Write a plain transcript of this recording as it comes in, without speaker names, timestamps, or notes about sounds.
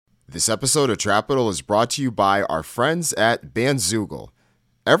This episode of Trapital is brought to you by our friends at Bandzoogle.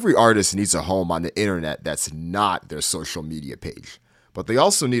 Every artist needs a home on the internet that's not their social media page, but they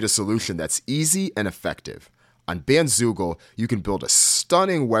also need a solution that's easy and effective. On Bandzoogle, you can build a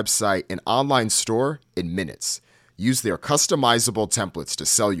stunning website and online store in minutes. Use their customizable templates to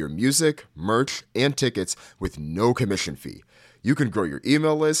sell your music, merch, and tickets with no commission fee. You can grow your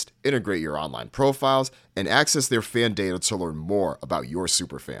email list, integrate your online profiles, and access their fan data to learn more about your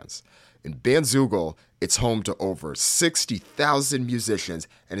superfans. In Bandzoogle, it's home to over 60,000 musicians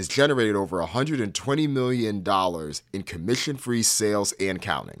and has generated over $120 million in commission-free sales and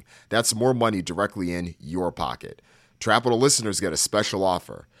counting. That's more money directly in your pocket. Trapital listeners get a special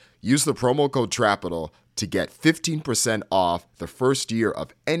offer. Use the promo code TRAPITAL to get 15% off the first year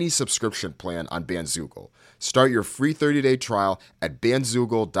of any subscription plan on Bandzoogle. Start your free 30-day trial at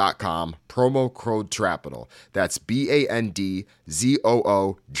bandzoogle.com, promo code TRAPITAL. That's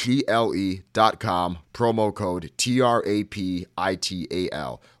BANDZOOGLE.com, promo code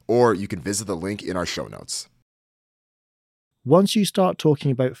TRAPITAL. Or you can visit the link in our show notes. Once you start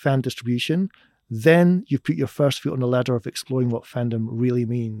talking about fan distribution, then you've put your first foot on the ladder of exploring what fandom really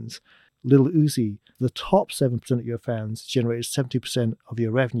means. Lil Uzi, the top 7% of your fans generated 70% of your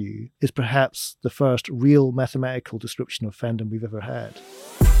revenue, is perhaps the first real mathematical description of fandom we've ever had.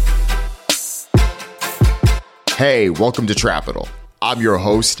 Hey, welcome to Trapital. I'm your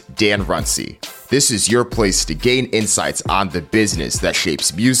host, Dan Runcie. This is your place to gain insights on the business that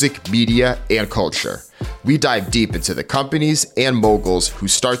shapes music, media, and culture. We dive deep into the companies and moguls who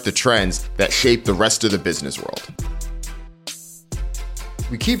start the trends that shape the rest of the business world.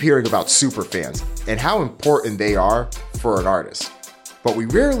 We keep hearing about superfans and how important they are for an artist, but we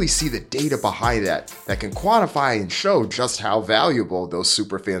rarely see the data behind that can quantify and show just how valuable those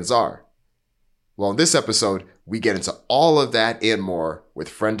superfans are. Well, in this episode, we get into all of that and more with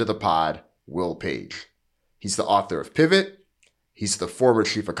friend of the pod, Will Page. He's the author of Pivot, he's the former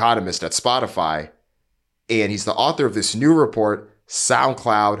chief economist at Spotify, and he's the author of this new report,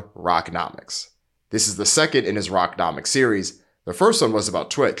 SoundCloud Rocknomics. This is the second in his Rocknomics series. The first one was about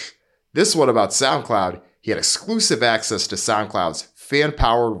Twitch. This one about SoundCloud, he had exclusive access to SoundCloud's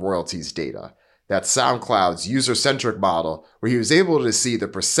fan-powered royalties data. That's SoundCloud's user-centric model, where he was able to see the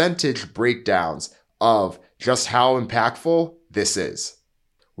percentage breakdowns of just how impactful this is.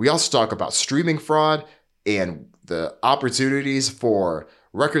 We also talk about streaming fraud and the opportunities for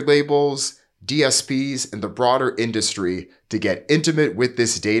record labels, DSPs, and the broader industry to get intimate with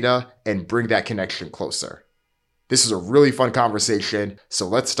this data and bring that connection closer. This is a really fun conversation, so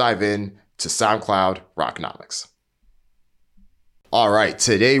let's dive in to SoundCloud Rocknomics. All right,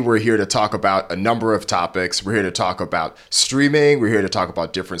 today we're here to talk about a number of topics. We're here to talk about streaming. We're here to talk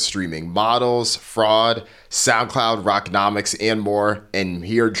about different streaming models, fraud, SoundCloud Rocknomics, and more. And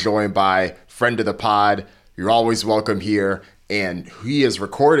here joined by friend of the pod. You're always welcome here. And he is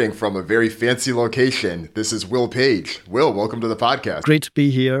recording from a very fancy location. This is Will Page. Will, welcome to the podcast. Great to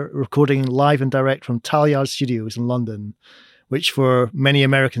be here, recording live and direct from Talliard Studios in London, which for many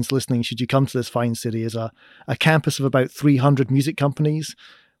Americans listening, should you come to this fine city, is a campus of about 300 music companies,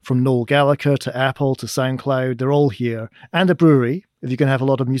 from Noel Gallagher to Apple to SoundCloud. They're all here. And a brewery. If you're going to have a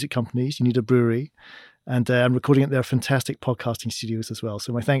lot of music companies, you need a brewery. And I'm recording at their fantastic podcasting studios as well.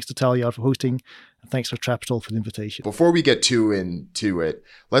 So my thanks to Talliard for hosting, and thanks for Trapital for the invitation. Before we get too into it,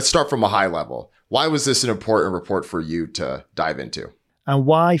 let's start from a high level. Why was this an important report for you to dive into? And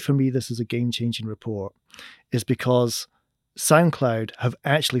why, for me, this is a game-changing report is because SoundCloud have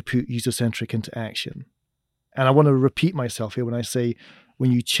actually put user-centric into action. And I want to repeat myself here when I say,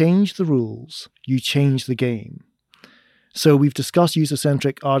 when you change the rules, you change the game. So we've discussed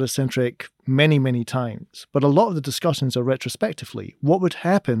user-centric, artist-centric many, many times, but a lot of the discussions are retrospectively. What would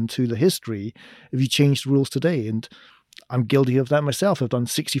happen to the history if you changed the rules today? And I'm guilty of that myself. I've done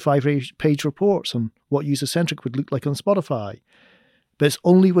 65-page reports on what user-centric would look like on Spotify. But it's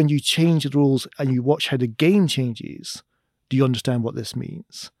only when you change the rules and you watch how the game changes do you understand what this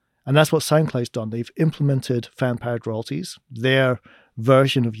means. And that's what SoundCloud's done. They've implemented fan-powered royalties, their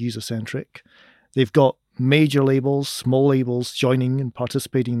version of user-centric. They've got major labels, small labels joining and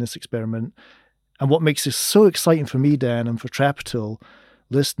participating in this experiment. And what makes this so exciting for me, Dan, and for Trapital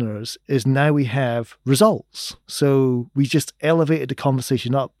listeners, is now we have results. So we just elevated the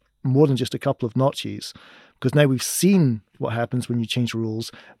conversation up more than just a couple of notches, because now we've seen what happens when you change the rules,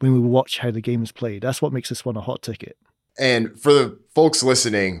 when we watch how the game is played. That's what makes this one a hot ticket. And for the folks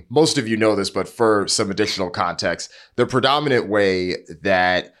listening, most of you know this, but for some additional context, the predominant way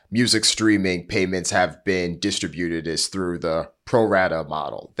that music streaming payments have been distributed is through the pro rata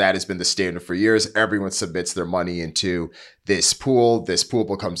model. That has been the standard for years. Everyone submits their money into this pool. This pool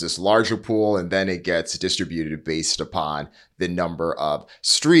becomes this larger pool, and then it gets distributed based upon the number of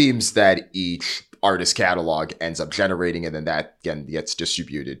streams that each artist catalog ends up generating, and then that again gets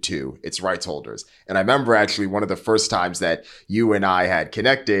distributed to its rights holders. And I remember actually one of the first times that you and I had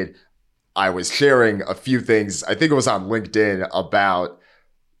connected, I was sharing a few things, I think it was on LinkedIn, about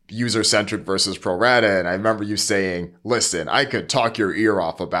user-centric versus pro rata. And I remember you saying, listen, I could talk your ear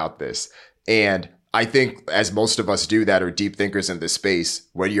off about this. And I think, as most of us do that are deep thinkers in this space,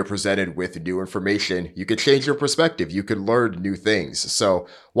 when you're presented with new information, you could change your perspective. You could learn new things. So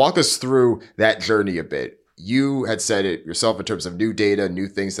walk us through that journey a bit. You had said it yourself in terms of new data, new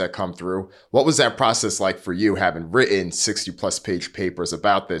things that come through. What was that process like for you, having written 60 plus page papers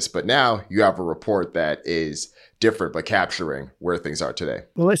about this, but now you have a report that is different, but capturing where things are today?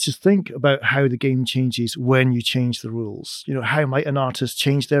 Well, let's just think about how the game changes when you change the rules. You know, how might an artist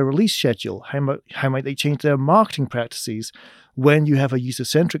change their release schedule? How might they change their marketing practices when you have a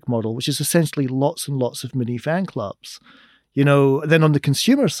user-centric model, which is essentially lots and lots of mini fan clubs? You know, then on the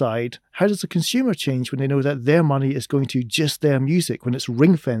consumer side, how does the consumer change when they know that their money is going to just their music, when it's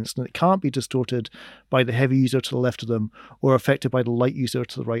ring-fenced and it can't be distorted by the heavy user to the left of them or affected by the light user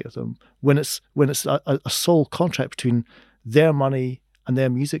to the right of them, when it's a sole contract between their money and their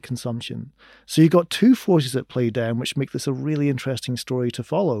music consumption? So you've got two forces at play down, which make this a really interesting story to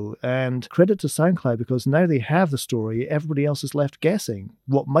follow. And credit to SoundCloud, because now they have the story. Everybody else is left guessing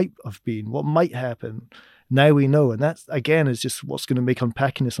what might have been, what might happen. Now we know. And that, again, is just what's going to make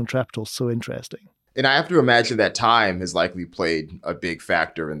unpacking this on Trapital so interesting. And I have to imagine that time has likely played a big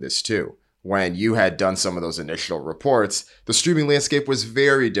factor in this too. When you had done some of those initial reports, the streaming landscape was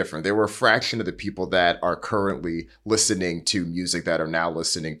very different. There were a fraction of the people that are currently listening to music that are now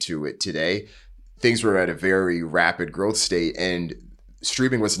listening to it today. Things were at a very rapid growth state, and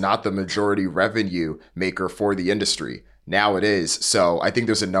streaming was not the majority revenue maker for the industry. Now it is. So I think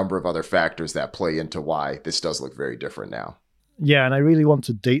there's a number of other factors that play into why this does look very different now. Yeah, and I really want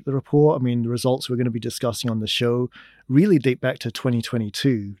to date the report. I mean, the results we're going to be discussing on the show really date back to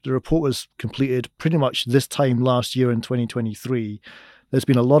 2022. The report was completed pretty much this time last year in 2023. There's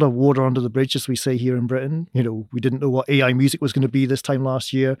been a lot of water under the bridge, as we say here in Britain. You know, we didn't know what AI music was going to be this time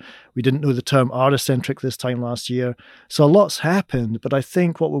last year. We didn't know the term artist-centric this time last year. So a lot's happened, but I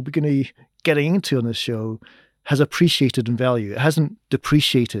think what we'll be going to be getting into on this show has appreciated in value. It hasn't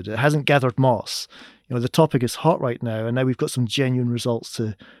depreciated. It hasn't gathered moss. You know, the topic is hot right now, and now we've got some genuine results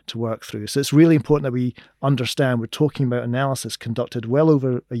to work through. So it's really important that we understand we're talking about analysis conducted well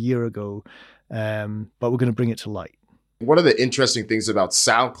over a year ago, but we're going to bring it to light. One of the interesting things about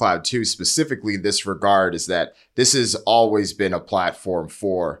SoundCloud too, specifically in this regard, is that this has always been a platform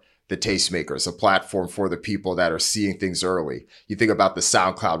for the tastemakers, a platform for the people that are seeing things early. You think about the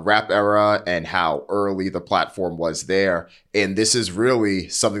SoundCloud rap era and how early the platform was there. And this is really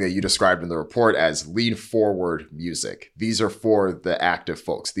something that you described in the report as lean forward music. These are for the active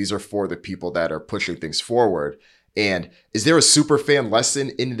folks. These are for the people that are pushing things forward. And is there a super fan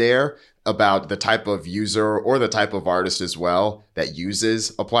lesson in there about the type of user or the type of artist as well that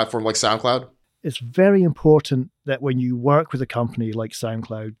uses a platform like SoundCloud? It's very important that when you work with a company like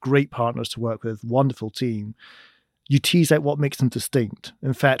SoundCloud, great partners to work with, wonderful team, you tease out what makes them distinct.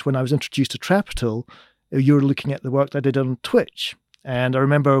 In fact, when I was introduced to Trapital, you were looking at the work that I did on Twitch. And I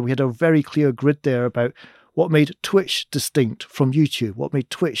remember we had a very clear grid there about what made Twitch distinct from YouTube, what made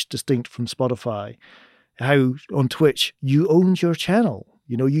Twitch distinct from Spotify, how on Twitch you owned your channel.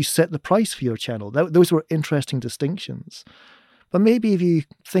 You know, you set the price for your channel. Those were interesting distinctions. But maybe if you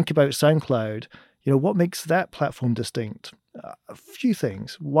think about SoundCloud, you know, what makes that platform distinct? A few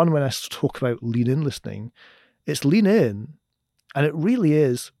things. One, when I talk about lean in listening, it's lean in, and it really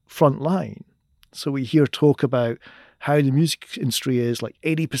is frontline. So we hear talk about how the music industry is like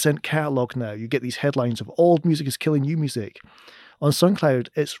 80% catalog now. You get these headlines of old music is killing new music. On SoundCloud,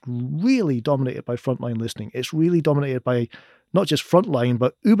 it's really dominated by frontline listening. It's really dominated by not just frontline,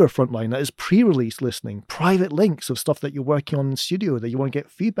 but uber frontline. That is pre-release listening, private links of stuff that you're working on in the studio that you want to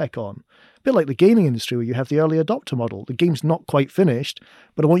get feedback on. A bit like the gaming industry where you have the early adopter model. The game's not quite finished,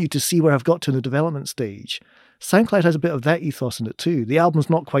 but I want you to see where I've got to in the development stage. SoundCloud has a bit of that ethos in it too. The album's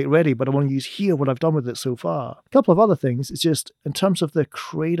not quite ready, but I want to hear what I've done with it so far. A couple of other things. It's just in terms of the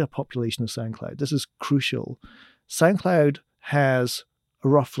creator population of SoundCloud, this is crucial. SoundCloud has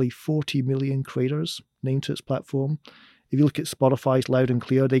roughly 40 million creators named to its platform. If you look at Spotify's Loud and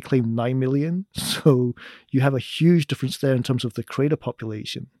Clear, they claim 9 million. So you have a huge difference there in terms of the creator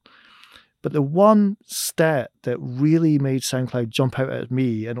population. But the one stat that really made SoundCloud jump out at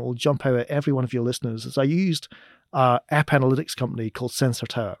me, and it will jump out at every one of your listeners, is I used an app analytics company called Sensor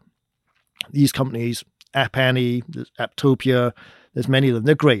Tower. These companies, App Annie, Apptopia, there's many of them.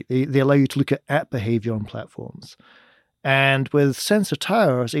 They're great. They allow you to look at app behavior on platforms. And with Sensor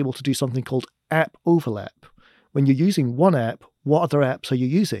Tower, I was able to do something called app overlap. When you're using one app, what other apps are you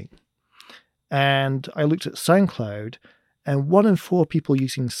using? And I looked at SoundCloud, and 1 in 4 people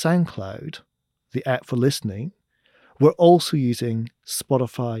using SoundCloud, the app for listening, were also using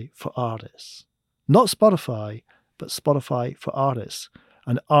Spotify for Artists. Not Spotify, but Spotify for Artists,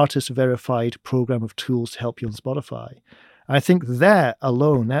 an artist-verified program of tools to help you on Spotify. And I think that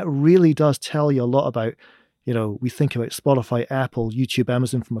alone, that really does tell you a lot about, we think about Spotify, Apple, YouTube,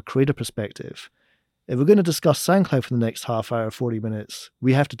 Amazon from a creator perspective. If we're going to discuss SoundCloud for the next half hour, 40 minutes,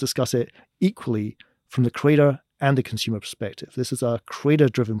 we have to discuss it equally from the creator and the consumer perspective. This is a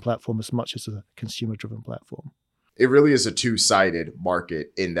creator-driven platform as much as a consumer-driven platform. It really is a two-sided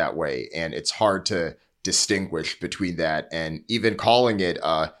market in that way, and it's hard to distinguish between that, and even calling it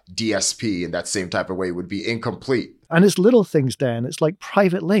a DSP in that same type of way would be incomplete. And it's little things, Dan. It's like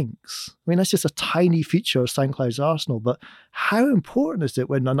private links. I mean, that's just a tiny feature of SoundCloud's arsenal, but how important is it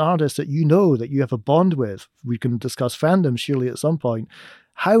when an artist that that you have a bond with, we can discuss fandom surely at some point,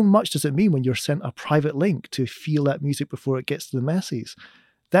 how much does it mean when you're sent a private link to feel that music before it gets to the masses?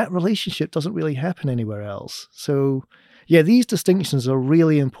 That relationship doesn't really happen anywhere else. So yeah, these distinctions are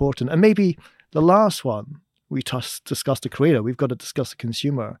really important. And maybe the last one, we just discussed the creator, we've got to discuss the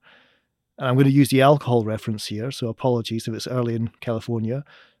consumer. And I'm going to use the alcohol reference here, so apologies if it's early in California.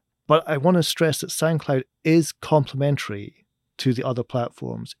 But I want to stress that SoundCloud is complementary to the other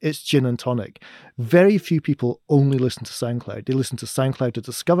platforms. It's gin and tonic. Very few people only listen to SoundCloud. They listen to SoundCloud to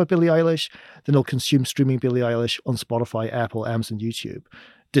discover Billie Eilish, then they'll consume streaming Billie Eilish on Spotify, Apple, Amazon, YouTube.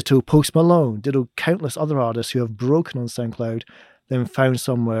 Ditto Post Malone, ditto countless other artists who have broken on SoundCloud, then found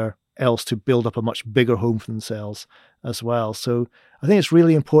somewhere else to build up a much bigger home for themselves as well. So I think it's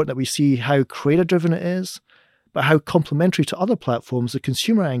really important that we see how creator-driven it is, but how complementary to other platforms the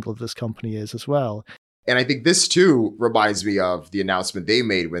consumer angle of this company is as well. And I think this too reminds me of the announcement they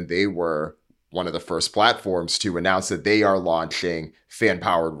made when they were one of the first platforms to announce that they are launching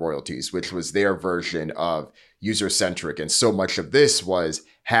fan-powered royalties, which was their version of user-centric. And so much of this was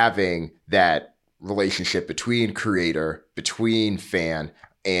having that relationship between creator, between fan,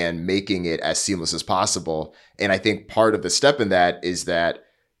 and making it as seamless as possible. And I think part of the step in that is that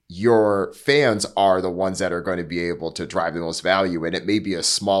your fans are the ones that are going to be able to drive the most value. And it may be a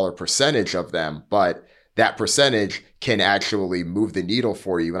smaller percentage of them, but that percentage can actually move the needle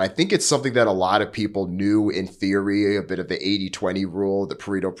for you. And I think it's something that a lot of people knew in theory, a bit of the 80-20 rule, the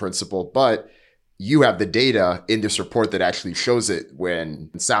Pareto principle, but you have the data in this report that actually shows it when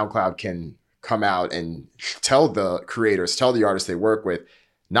SoundCloud can come out and tell the creators, tell the artists they work with,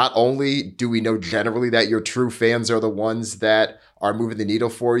 not only do we know generally that your true fans are the ones that are moving the needle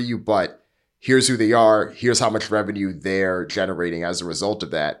for you, but here's who they are, here's how much revenue they're generating as a result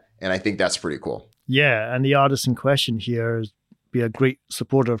of that. And I think that's pretty cool. Yeah, and the artist in question here be a great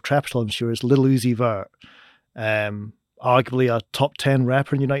supporter of Trapital, I'm sure, is Lil Uzi Vert. Arguably a top 10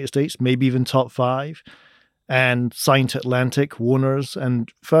 rapper in the United States, maybe even top 5, and signed to Atlantic, Warner's.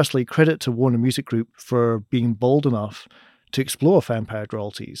 And firstly, credit to Warner Music Group for being bold enough to explore fan-powered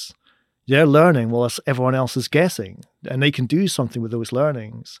royalties. They're learning while everyone else is guessing, and they can do something with those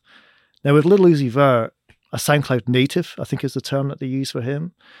learnings. Now, with Lil Uzi Vert, a SoundCloud native, I think is the term that they use for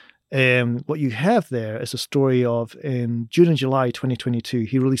him, what you have there is a story of in June and July 2022,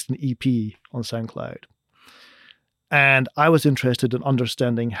 he released an EP on SoundCloud. And I was interested in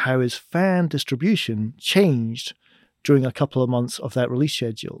understanding how his fan distribution changed during a couple of months of that release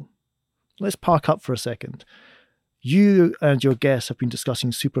schedule. Let's park up for a second. You and your guests have been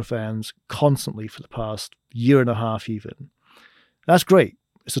discussing Superfans constantly for the past year and a half even. That's great.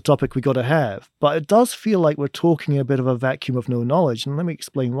 It's a topic we got to have. But it does feel like we're talking in a bit of a vacuum of no knowledge. And let me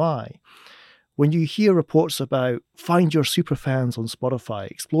explain why. When you hear reports about find your superfans on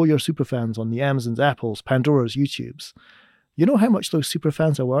Spotify, explore your superfans on the Amazons, Apples, Pandoras, YouTubes, you know how much those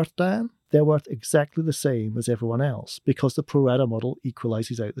superfans are worth, Dan? They're worth exactly the same as everyone else because the pro rata model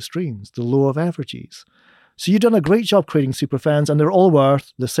equalizes out the streams, the law of averages. So you've done a great job creating superfans and they're all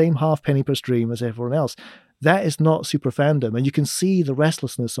worth the same half penny per stream as everyone else. That is not super fandom. And you can see the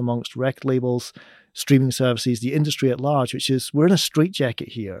restlessness amongst record labels, streaming services, the industry at large, which is we're in a straitjacket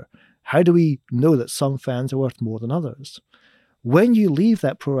here. How do we know that some fans are worth more than others? When you leave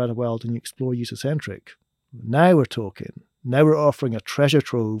that pro rata world and you explore user-centric, Now we're talking. Now we're offering a treasure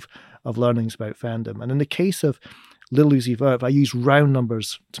trove of learnings about fandom. And in the case of Lil Uzi Vert, I use round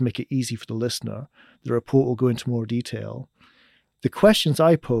numbers to make it easy for the listener. The report will go into more detail. The questions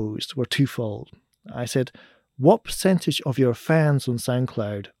I posed were twofold. I said, what percentage of your fans on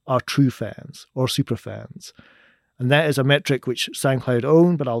SoundCloud are true fans or superfans? And that is a metric which SoundCloud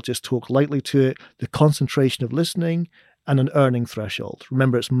own, but I'll just talk lightly to it. The concentration of listening and an earning threshold.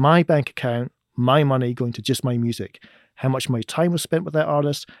 Remember, it's my bank account, my money going to just my music. How much of my time was spent with that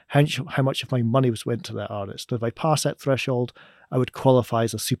artist, how much of my money was went to that artist. If I pass that threshold, I would qualify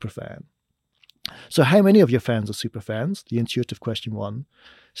as a superfan. So how many of your fans are superfans? The intuitive question one.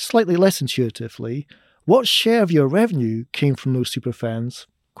 Slightly less intuitively, what share of your revenue came from those superfans?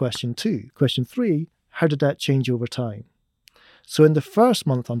 Question two. Question three, how did that change over time? So in the first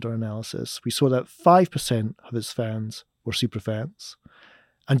month under analysis, we saw that 5% of his fans were superfans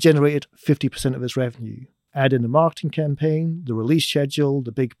and generated 50% of his revenue. Add in the marketing campaign, the release schedule,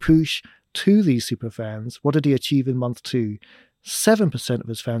 the big push to these superfans. What did he achieve in month two? 7% of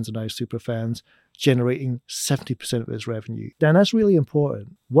his fans are now superfans, generating 70% of his revenue. Dan, that's really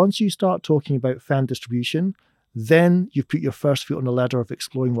important. Once you start talking about fan distribution, then you've put your first foot on the ladder of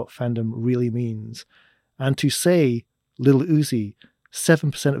exploring what fandom really means. And to say, Lil Uzi,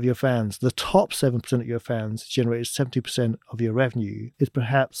 7% of your fans, the top 7% of your fans generated 70% of your revenue is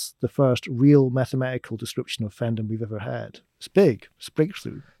perhaps the first real mathematical description of fandom we've ever had. It's big. It's a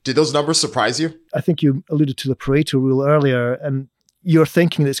breakthrough. Did those numbers surprise you? I think you alluded to the Pareto rule earlier, and you're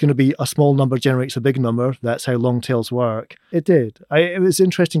thinking that it's going to be a small number generates a big number. That's how long tails work. It did. It was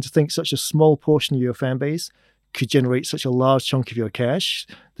interesting to think such a small portion of your fan base could generate such a large chunk of your cash.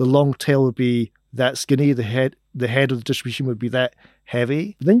 The long tail would be that skinny, the head of the distribution would be that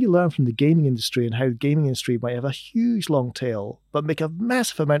heavy. But then you learn from the gaming industry and how the gaming industry might have a huge long tail, but make a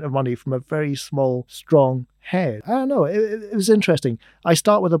massive amount of money from a very small, strong head. I don't know. It was interesting. I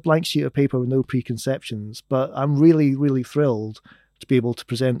start with a blank sheet of paper with no preconceptions, but I'm really, really thrilled to be able to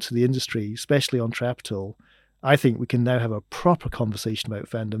present to the industry, especially on Trapital. I think we can now have a proper conversation about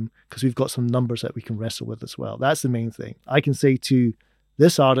fandom because we've got some numbers that we can wrestle with as well. That's the main thing. I can say to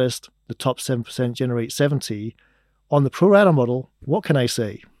this artist, the top 7% generate 70. On the pro rata model, what can I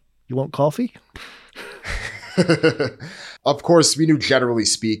say? You want coffee? Of course, we knew generally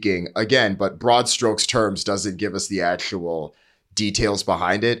speaking, again, but broad strokes terms doesn't give us the actual details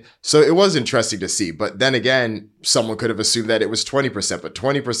behind it. So it was interesting to see. But then again, someone could have assumed that it was 20%, but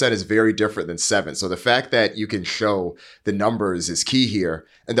 20% is very different than 7. So the fact that you can show the numbers is key here.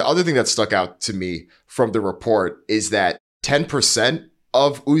 And the other thing that stuck out to me from the report is that 10%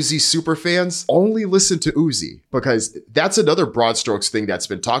 of Uzi superfans only listen to Uzi, because that's another broad strokes thing that's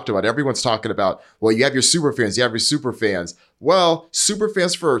been talked about. Everyone's talking about, well, you have your superfans, you have your superfans. Well,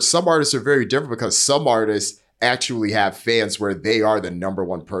 superfans for some artists are very different because some artists actually have fans where they are the number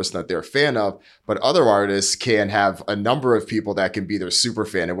one person that they're a fan of, but other artists can have a number of people that can be their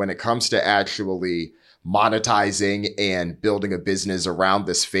superfan. And when it comes to actually monetizing and building a business around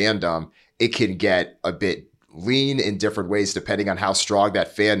this fandom, it can get a bit lean in different ways depending on how strong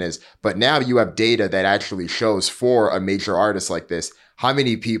that fan is. But now you have data that actually shows for a major artist like this, how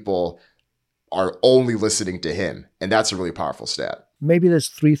many people are only listening to him. And that's a really powerful stat. Maybe there's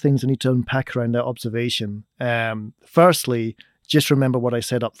 3 things I need to unpack around that observation. Firstly, just remember what I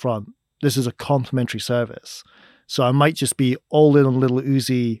said up front. This is a complimentary service. So I might just be all in on Lil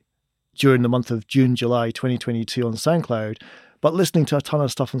Uzi during the month of June, July 2022 on SoundCloud, but listening to a ton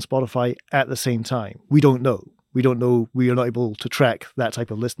of stuff on Spotify at the same time. We don't know. We are not able to track that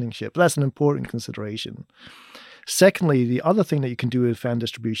type of listenership. But that's an important consideration. Secondly, the other thing that you can do with fan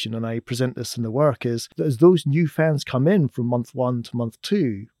distribution, and I present this in the work, is that as those new fans come in from month 1 to month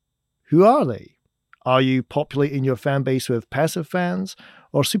 2, who are they? Are you populating your fan base with passive fans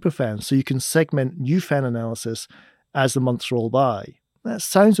or super fans? So you can segment new fan analysis as the months roll by. That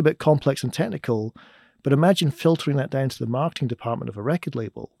sounds a bit complex and technical, but imagine filtering that down to the marketing department of a record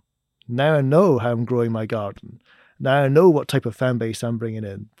label. Now I know how I'm growing my garden. Now I know what type of fan base I'm bringing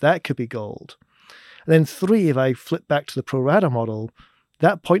in. That could be gold. And then 3, if I flip back to the pro rata model,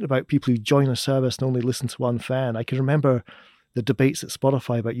 that point about people who join a service and only listen to one fan, I can remember the debates at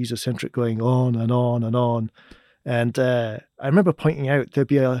Spotify about user-centric going on and on and on. And I remember pointing out there'd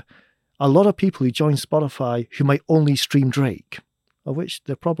be a lot of people who join Spotify who might only stream Drake, of which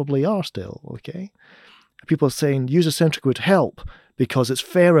there probably are still, okay? People are saying user-centric would help because it's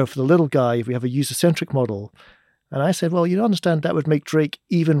fairer for the little guy if we have a user-centric model. And I said, well, you understand that would make Drake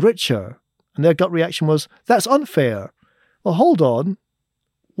even richer. And their gut reaction was, that's unfair. Well, hold on.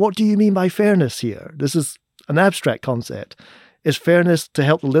 What do you mean by fairness here? This is an abstract concept. Is fairness to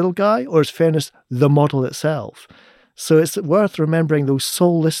help the little guy, or is fairness the model itself? So it's worth remembering those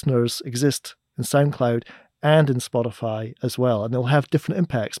sole listeners exist in SoundCloud and in Spotify as well. And they'll have different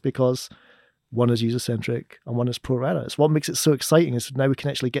impacts because one is user-centric and one is pro rata. It's what makes it so exciting is now we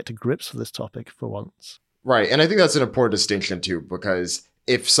can actually get to grips with this topic for once. Right. And I think that's an important distinction too, because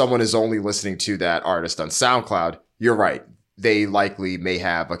if someone is only listening to that artist on SoundCloud, you're right. They likely may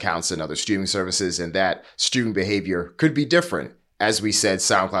have accounts in other streaming services, and that streaming behavior could be different. As we said,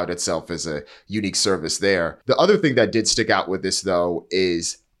 SoundCloud itself is a unique service there. The other thing that did stick out with this, though,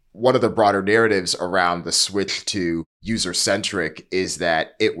 is one of the broader narratives around the switch to user-centric is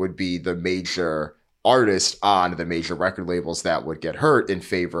that it would be the major artist on the major record labels that would get hurt in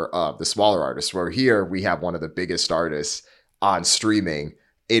favor of the smaller artists, where here we have one of the biggest artists on streaming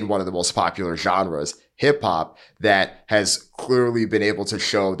in one of the most popular genres, hip hop, that has clearly been able to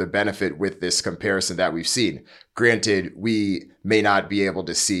show the benefit with this comparison that we've seen. Granted, we may not be able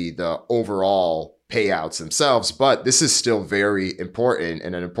to see the overall payouts themselves, but this is still very important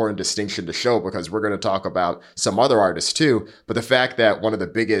and an important distinction to show, because we're going to talk about some other artists too. But the fact that one of the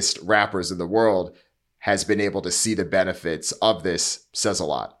biggest rappers in the world has been able to see the benefits of this says a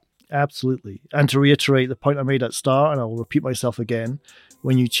lot. Absolutely. And to reiterate the point I made at start, and I will repeat myself again,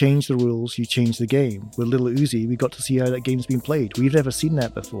 when you change the rules, you change the game. With Lil Uzi, we got to see how that game's been played. We've never seen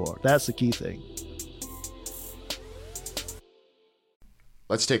that before. That's the key thing.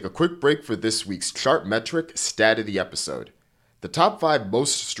 Let's take a quick break for this week's chart metric stat of the episode. The top 5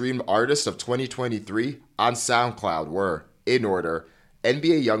 most streamed artists of 2023 on SoundCloud were, in order,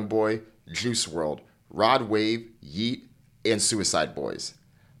 NBA YoungBoy, Juice WRLD, Rod Wave, Yeat, and Suicide Boys.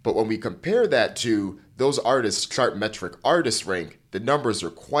 But when we compare that to those artists' chart metric artist rank, the numbers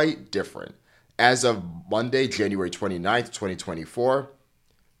are quite different. As of Monday, January 29th, 2024,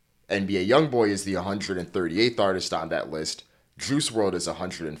 NBA YoungBoy is the 138th artist on that list. Juice WRLD is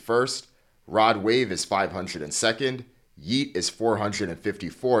 101st. Rod Wave is 502nd. Yeat is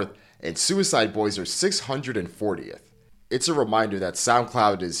 454th. And Suicide Boys are 640th. It's a reminder that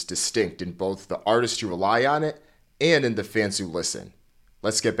SoundCloud is distinct in both the artists who rely on it and in the fans who listen.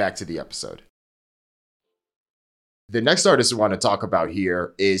 Let's get back to the episode. The next artist we want to talk about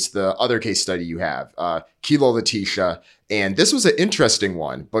here is the other case study you have, Kilo Letitia. And this was an interesting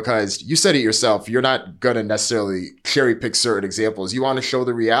one because you said it yourself, you're not going to necessarily cherry pick certain examples. You want to show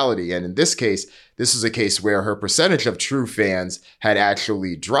the reality. And in this case, this is a case where her percentage of true fans had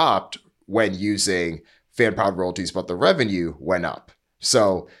actually dropped when using fan-powered royalties, but the revenue went up.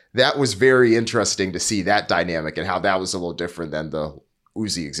 So that was very interesting to see that dynamic and how that was a little different than the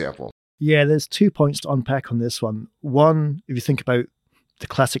Uzi example. Yeah, there's 2 points to unpack on this one. One, if you think about the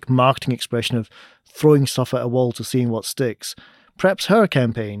classic marketing expression of throwing stuff at a wall to seeing what sticks, perhaps her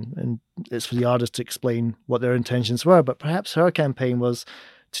campaign, and it's for the artist to explain what their intentions were, but perhaps her campaign was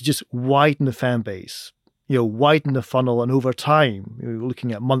to just widen the fan base, widen the funnel, and over time,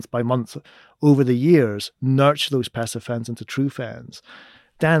 looking at month by month, over the years, nurture those passive fans into true fans.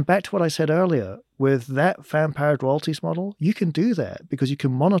 Dan, back to what I said earlier, with that fan-powered royalties model, you can do that because you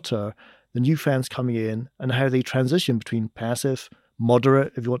can monitor the new fans coming in and how they transition between passive,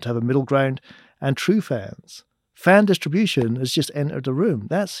 moderate, if you want to have a middle ground, and true fans. Fan distribution has just entered the room.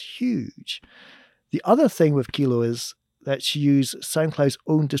 That's huge. The other thing with Kilo is that she used SoundCloud's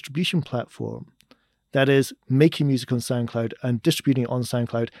own distribution platform. That is, making music on SoundCloud and distributing it on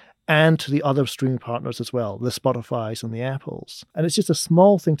SoundCloud and to the other streaming partners as well, the Spotifys and the Apples. And it's just a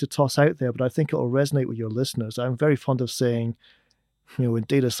small thing to toss out there, but I think it will resonate with your listeners. I'm very fond of saying, when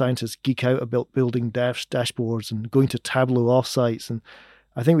data scientists geek out about building dashboards and going to Tableau offsites, and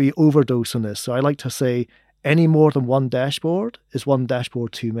I think we overdose on this. So I like to say any more than one dashboard is one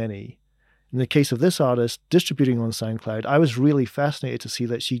dashboard too many. In the case of this artist distributing on SoundCloud, I was really fascinated to see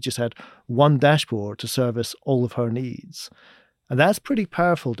that she just had one dashboard to service all of her needs. And that's pretty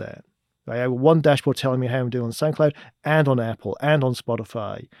powerful, Dan. I have one dashboard telling me how I'm doing on SoundCloud and on Apple and on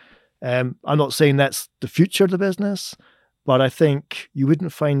Spotify. I'm not saying that's the future of the business, but I think you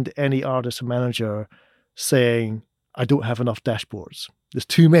wouldn't find any artist or manager saying, I don't have enough dashboards. There's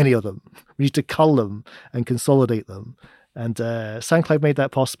too many of them. We need to cull them and consolidate them. And SoundCloud made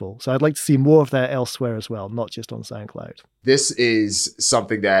that possible. So I'd like to see more of that elsewhere as well, not just on SoundCloud. This is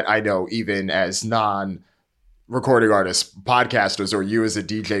something that I know even as non-recording artists, podcasters, or you as a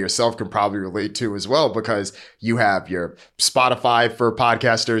DJ yourself can probably relate to as well, because you have your Spotify for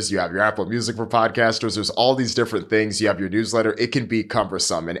podcasters, you have your Apple Music for podcasters, there's all these different things, you have your newsletter. It can be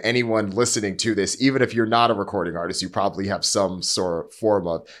cumbersome, and anyone listening to this, even if you're not a recording artist, you probably have some sort of form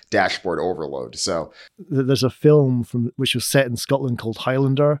of dashboard overload. So there's a film which was set in Scotland called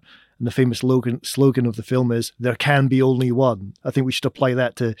Highlander, And the famous slogan of the film is, there can be only one. I think we should apply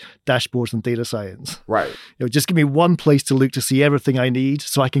that to dashboards and data science. Right. Just give me one place to look to see everything I need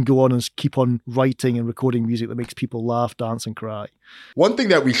so I can go on and keep on writing and recording music that makes people laugh, dance, and cry. One thing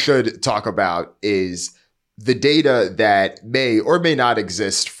that we should talk about is the data that may or may not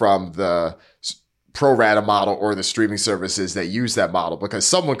exist from the pro rata model or the streaming services that use that model, because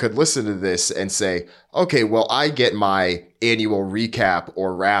someone could listen to this and say, okay, well, I get my annual recap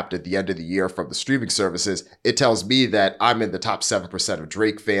or wrapped at the end of the year from the streaming services. It tells me that I'm in the top 7% of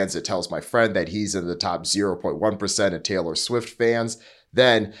Drake fans. It tells my friend that he's in the top 0.1% of Taylor Swift fans.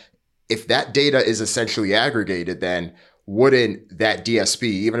 Then if that data is essentially aggregated, then wouldn't that DSP,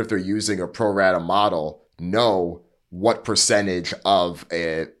 even if they're using a pro rata model, know what percentage of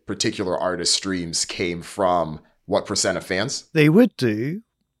a particular artist streams came from what percent of fans? They would do,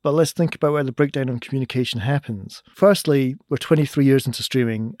 but let's think about where the breakdown in communication happens. Firstly, we're 23 years into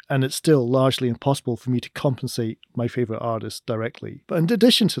streaming, and it's still largely impossible for me to compensate my favorite artists directly. But in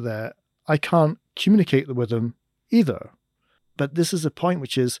addition to that, I can't communicate with them either. But this is a point,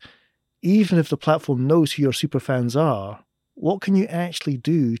 which is, even if the platform knows who your superfans are, what can you actually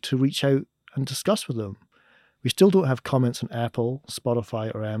do to reach out and discuss with them? We still don't have comments on Apple,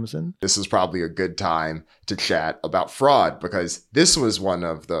 Spotify, or Amazon. This is probably a good time to chat about fraud, because this was one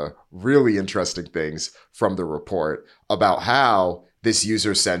of the really interesting things from the report about how this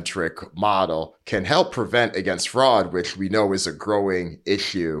user-centric model can help prevent against fraud, which we know is a growing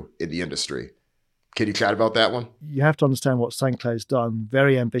issue in the industry. Can you chat about that one? You have to understand what SoundCloud's done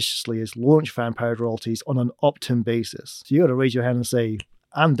very ambitiously is launch fan-powered royalties on an opt-in basis. So you got to raise your hand and say,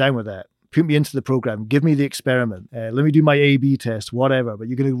 I'm down with that. Put me into the program. Give me the experiment. Let me do my A/B test, whatever. But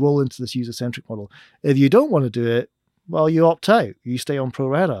you're going to roll into this user-centric model. If you don't want to do it, well, you opt out. You stay on pro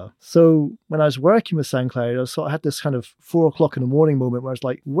rata. So when I was working with SoundCloud, I sort of had this kind of 4 o'clock in the morning moment where I was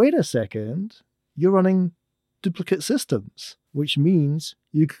like, wait a second, you're running duplicate systems, which means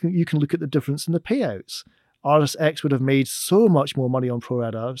you can look at the difference in the payouts. Artist X would have made so much more money on pro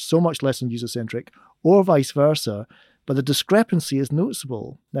rata, so much less on user-centric, or vice versa. But the discrepancy is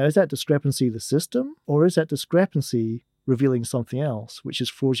noticeable. Now, is that discrepancy the system, or is that discrepancy revealing something else, which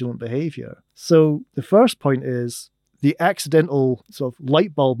is fraudulent behavior? So the first point is the accidental sort of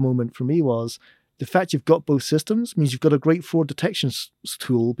light bulb moment for me was the fact you've got both systems means you've got a great fraud detection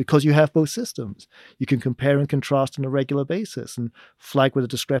tool because you have both systems. You can compare and contrast on a regular basis and flag where the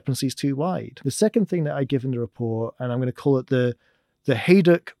discrepancy is too wide. The second thing that I give in the report, and I'm going to call it the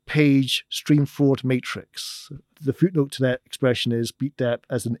Haydock-Page stream fraud matrix. The footnote to that expression is BeatDep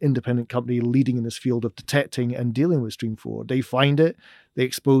as an independent company leading in this field of detecting and dealing with stream fraud. They find it, they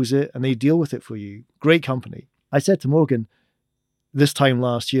expose it, and they deal with it for you. Great company. I said to Morgan this time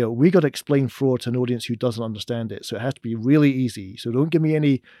last year, we got to explain fraud to an audience who doesn't understand it. So it has to be really easy. So don't give me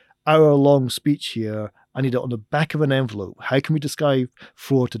any hour-long speech here. I need it on the back of an envelope. How can we describe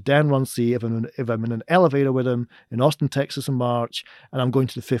fraud to Dan Runcie if I'm in an elevator with him in Austin, Texas in March, and I'm going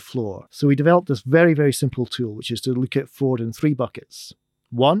to the 5th floor? So we developed this very, very simple tool, which is to look at fraud in 3 buckets.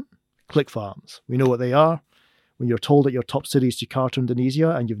 1, click farms. We know what they are. When you're told that your top city is Jakarta,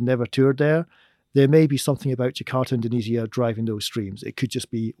 Indonesia, and you've never toured there may be something about Jakarta, Indonesia driving those streams. It could just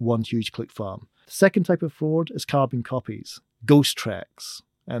be one huge click farm. The second type of fraud is carbon copies, ghost tracks.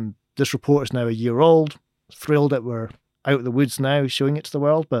 And this report is now a year old. Thrilled that we're out of the woods now showing it to the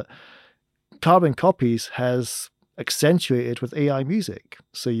world, but carbon copies has accentuated with AI music.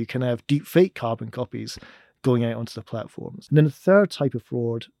 So you can have deep fake carbon copies going out onto the platforms. And then the third type of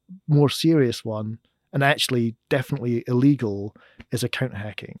fraud, more serious one, and actually definitely illegal, is account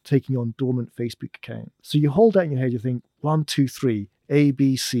hacking, taking on dormant Facebook accounts. So you hold that in your head, you think 1, 2, 3, A,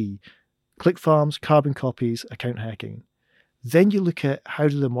 B, C, click farms, carbon copies, account hacking. Then you look at how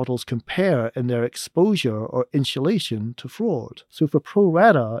do the models compare in their exposure or insulation to fraud. So for pro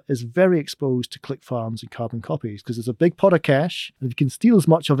rata is very exposed to click farms and carbon copies because there's a big pot of cash, and if you can steal as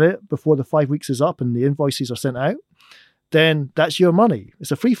much of it before the 5 weeks is up and the invoices are sent out, then that's your money.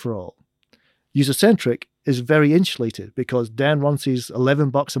 It's a free-for-all. User-centric is very insulated because Dan Runcie's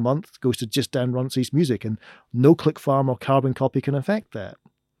 $11 a month goes to just Dan Runcie's music, and no click farm or carbon copy can affect that.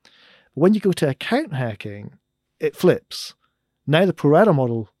 But when you go to account hacking, it flips. Now the pro rata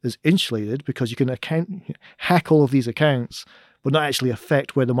model is insulated because you can hack all of these accounts, but not actually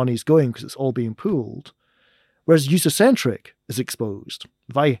affect where the money is going because it's all being pooled. Whereas user-centric is exposed.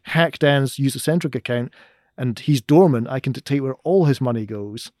 If I hack Dan's user-centric account and he's dormant, I can dictate where all his money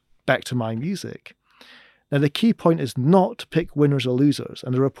goes back to my music. Now the key point is not to pick winners or losers.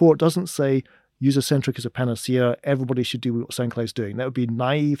 And the report doesn't say user-centric is a panacea, everybody should do what SoundCloud's doing. That would be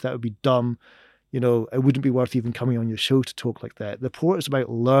naive, that would be dumb. it wouldn't be worth even coming on your show to talk like that. The port is about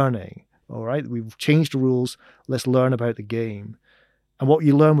learning, all right? We've changed the rules. Let's learn about the game. And what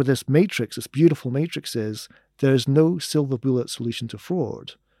you learn with this matrix, this beautiful matrix, is there's no silver bullet solution to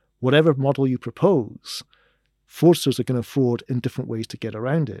fraud. Whatever model you propose, fraudsters are going to fraud in different ways to get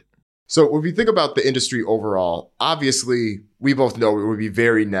around it. So if you think about the industry overall, obviously we both know it would be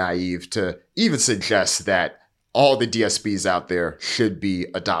very naive to even suggest that all the DSPs out there should be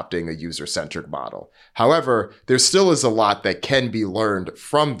adopting a user-centric model. However, there still is a lot that can be learned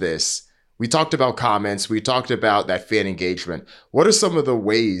from this. We talked about comments. We talked about that fan engagement. What are some of the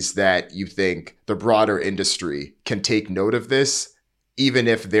ways that you think the broader industry can take note of this, even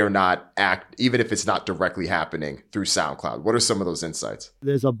if it's not directly happening through SoundCloud? What are some of those insights?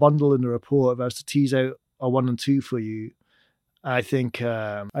 There's a bundle in the report. If I was to tease out a 1 and 2 for you, I think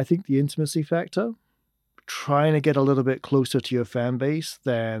the intimacy factor. Trying to get a little bit closer to your fan base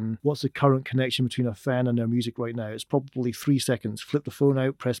than what's the current connection between a fan and their music right now. It's probably 3 seconds. Flip the phone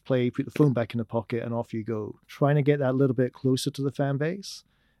out, press play, put the phone back in the pocket, and off you go. Trying to get that a little bit closer to the fan base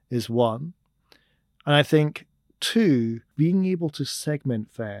is one. And I think 2, being able to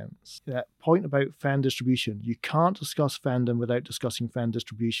segment fans. That point about fan distribution. You can't discuss fandom without discussing fan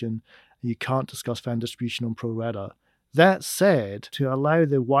distribution. You can't discuss fan distribution on pro rata. That said, to allow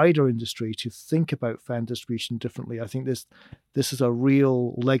the wider industry to think about fan distribution differently, I think this is a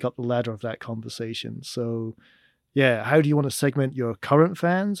real leg up the ladder of that conversation. So, yeah, how do you want to segment your current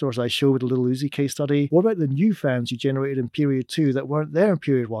fans? Or as I showed with the Little Uzi case study, what about the new fans you generated in period 2 that weren't there in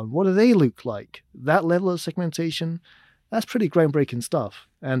period 1? What do they look like? That level of segmentation, that's pretty groundbreaking stuff.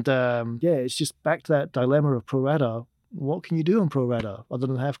 And it's just back to that dilemma of pro rata. What can you do on pro rata other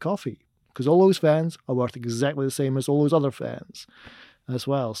than have coffee? Because all those fans are worth exactly the same as all those other fans as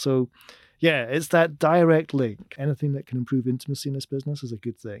well. So, yeah, it's that direct link. Anything that can improve intimacy in this business is a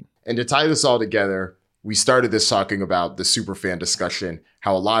good thing. And to tie this all together, we started this talking about the superfan discussion,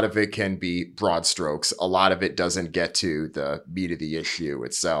 how a lot of it can be broad strokes. A lot of it doesn't get to the meat of the issue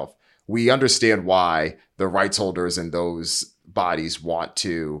itself. We understand why the rights holders and those bodies want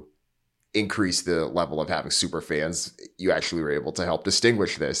to increase the level of having superfans. You actually were able to help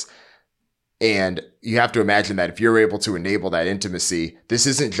distinguish this. And you have to imagine that if you're able to enable that intimacy, this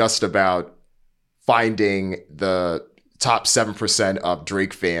isn't just about finding the top 7% of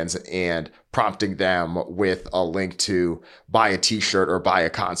Drake fans and prompting them with a link to buy a t-shirt or buy a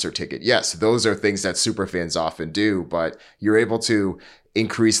concert ticket. Yes, those are things that superfans often do, but you're able to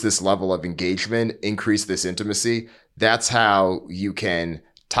increase this level of engagement, increase this intimacy. That's how you can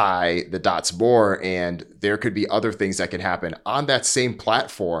tie the dots more. And there could be other things that can happen on that same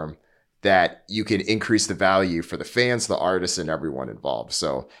platform that you can increase the value for the fans, the artists, and everyone involved.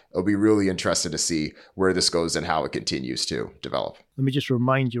 So it'll be really interesting to see where this goes and how it continues to develop. Let me just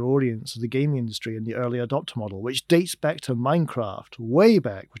remind your audience of the gaming industry and the early adopter model, which dates back to Minecraft, way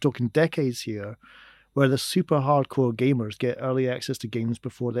back. We're talking decades here, where the super hardcore gamers get early access to games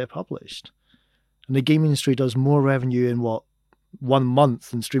before they're published. And the gaming industry does more revenue in 1 month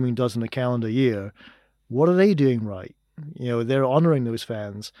than streaming does in a calendar year. What are they doing right? They're honoring those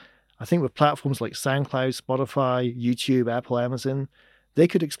fans. I think with platforms like SoundCloud, Spotify, YouTube, Apple, Amazon, they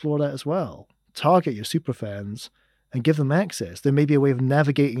could explore that as well. Target your superfans and give them access. There may be a way of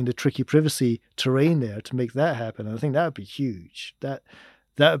navigating the tricky privacy terrain there to make that happen. And I think that would be huge. That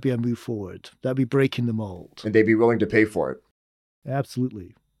would be a move forward. That would be breaking the mold. And they'd be willing to pay for it.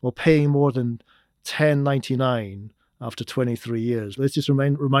 Absolutely. Well, paying more than $10.99 after 23 years. Let's just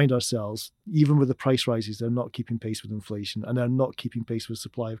remind ourselves, even with the price rises, they're not keeping pace with inflation, and they're not keeping pace with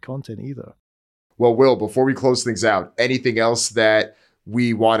supply of content either. Well, Will, before we close things out, anything else that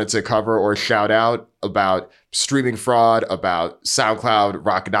we wanted to cover or shout out about streaming fraud, about SoundCloud,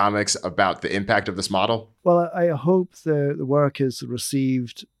 Rockonomics, about the impact of this model? Well, I hope the work is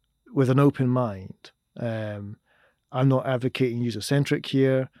received with an open mind. I'm not advocating user-centric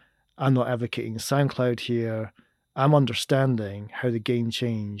here. I'm not advocating SoundCloud here. I'm understanding how the game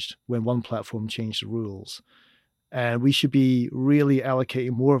changed when one platform changed the rules. And we should be really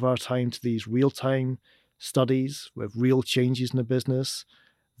allocating more of our time to these real-time studies with real changes in the business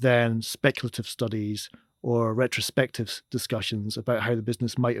than speculative studies or retrospective discussions about how the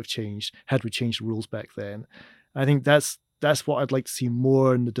business might have changed had we changed the rules back then. I think that's what I'd like to see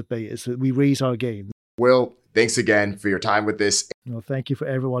more in the debate, is that we raise our game. Will, thanks again for your time with this. Thank you for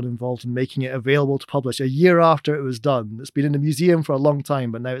everyone involved in making it available to publish a year after it was done. It's been in the museum for a long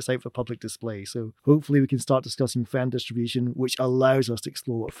time, but now it's out for public display. So hopefully we can start discussing fan distribution, which allows us to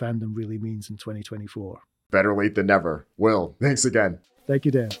explore what fandom really means in 2024. Better late than never. Will, thanks again. Thank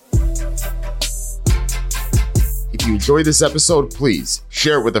you, Dan. If you enjoyed this episode, please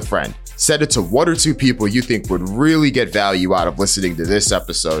share it with a friend. Send it to 1 or 2 people you think would really get value out of listening to this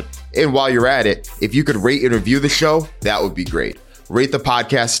episode. And while you're at it, if you could rate and review the show, that would be great. Rate the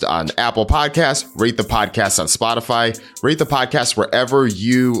podcast on Apple Podcasts, rate the podcast on Spotify, rate the podcast wherever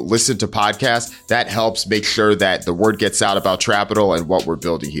you listen to podcasts. That helps make sure that the word gets out about Trapital and what we're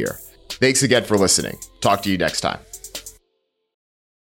building here. Thanks again for listening. Talk to you next time.